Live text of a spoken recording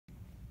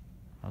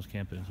How's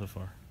camp been so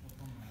far?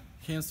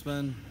 Camp's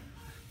been,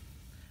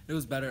 it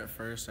was better at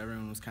first.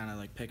 Everyone was kind of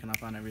like picking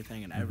up on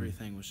everything, and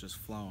everything was just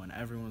flowing.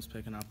 Everyone was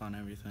picking up on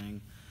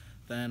everything.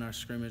 Then our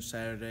scrimmage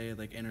Saturday,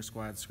 like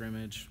inter-squad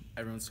scrimmage,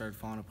 everyone started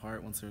falling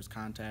apart once there was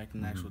contact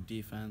and actual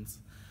defense.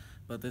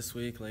 But this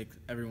week, like,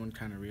 everyone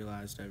kind of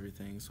realized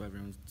everything, so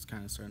everyone's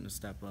kind of starting to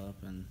step up,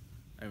 and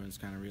everyone's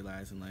kind of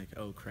realizing, like,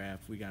 oh,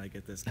 crap, we got to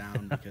get this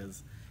down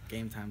because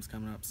game time's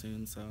coming up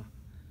soon. So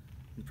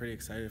I'm pretty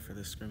excited for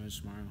this scrimmage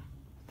tomorrow.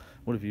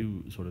 What have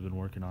you sort of been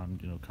working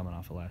on, coming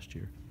off of last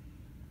year?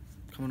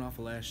 Coming off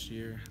of last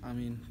year, I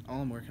mean,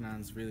 all I'm working on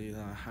is really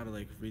how to,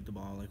 like, read the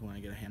ball, like, when I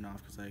get a handoff,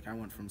 because, like, I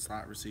went from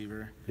slot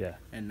receiver,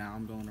 and now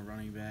I'm going to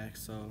running back.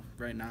 So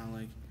right now,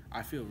 like,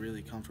 I feel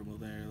really comfortable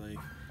there, like,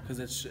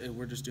 because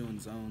we're just doing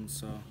zones,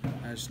 so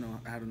I just know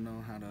how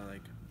to,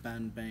 like,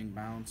 bend, bang,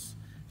 bounce,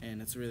 and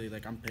it's really,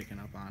 like, I'm picking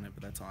up on it,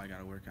 but that's all I got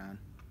to work on.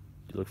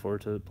 Do you look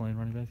forward to playing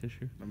running back this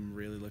year? I'm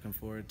really looking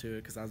forward to it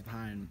because I was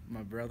behind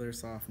my brother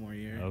sophomore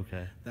year,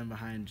 then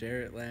behind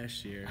Jarrett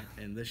last year,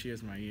 and this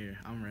year's my year.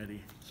 I'm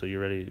ready. So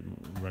you're ready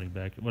running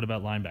back. What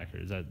about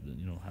linebacker? Is that,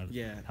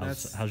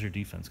 how's your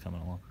defense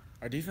coming along?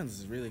 Our defense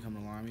is really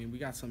coming along. I mean, we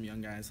got some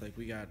young guys. Like,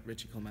 we got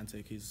Richie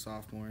Clemente. He's a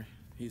sophomore.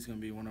 He's going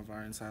to be one of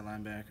our inside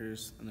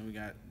linebackers. And then we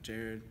got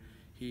Jared.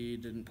 He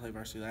didn't play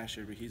varsity last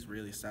year, but he's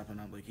really stepping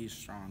up. Like, he's a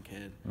strong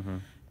kid.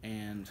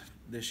 And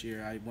this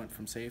year I went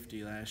from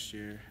safety last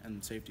year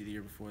and safety the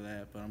year before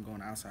that, but I'm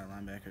going outside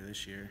linebacker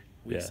this year,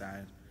 weak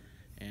side.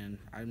 And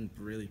I'm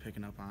really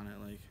picking up on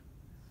it. Like,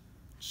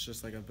 it's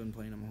just like I've been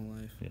playing it my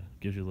whole life. Yeah,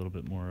 gives you a little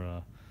bit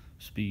more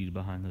speed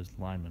behind those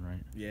linemen,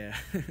 right? Yeah.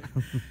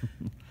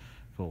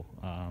 Cool.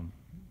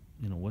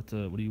 What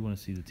do you want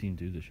to see the team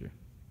do this year?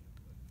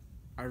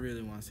 I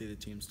really want to see the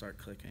team start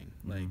clicking.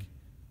 Like,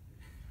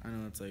 I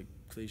know it's like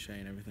cliche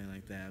and everything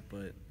like that,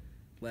 but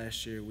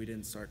last year we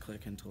didn't start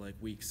clicking until like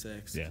week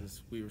 6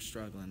 because we were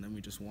struggling. Then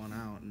we just won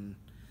out. And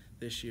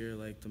this year,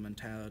 like, the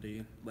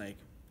mentality, like,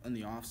 in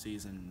the off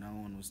season, no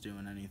one was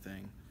doing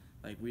anything.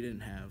 Like, we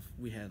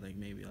had like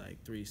maybe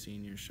like 3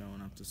 seniors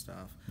showing up to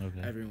stuff.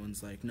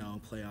 Everyone's like, no,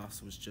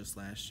 playoffs was just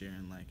last year.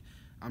 And like,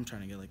 I'm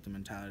trying to get like the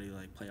mentality,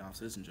 like,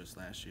 playoffs isn't just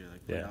last year.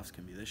 Like, playoffs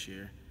can be this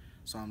year.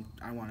 So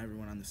I want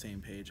everyone on the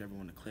same page,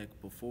 everyone to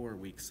click before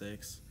week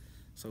 6,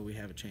 so we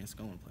have a chance to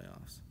go in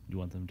playoffs. You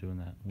want them doing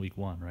that week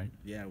 1, right?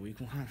 Yeah, week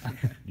 1.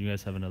 You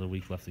guys have another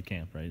week left of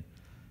camp, right?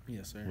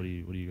 Yes, sir. What are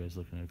you guys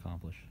looking to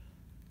accomplish?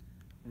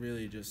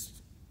 Really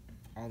just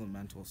all the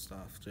mental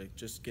stuff,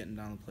 just getting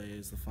down the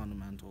plays, the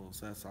fundamentals.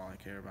 That's all I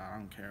care about. I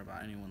don't care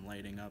about anyone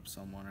lighting up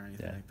someone or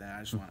anything like that. I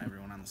just want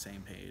everyone on the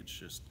same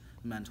page, just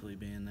mentally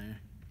being there.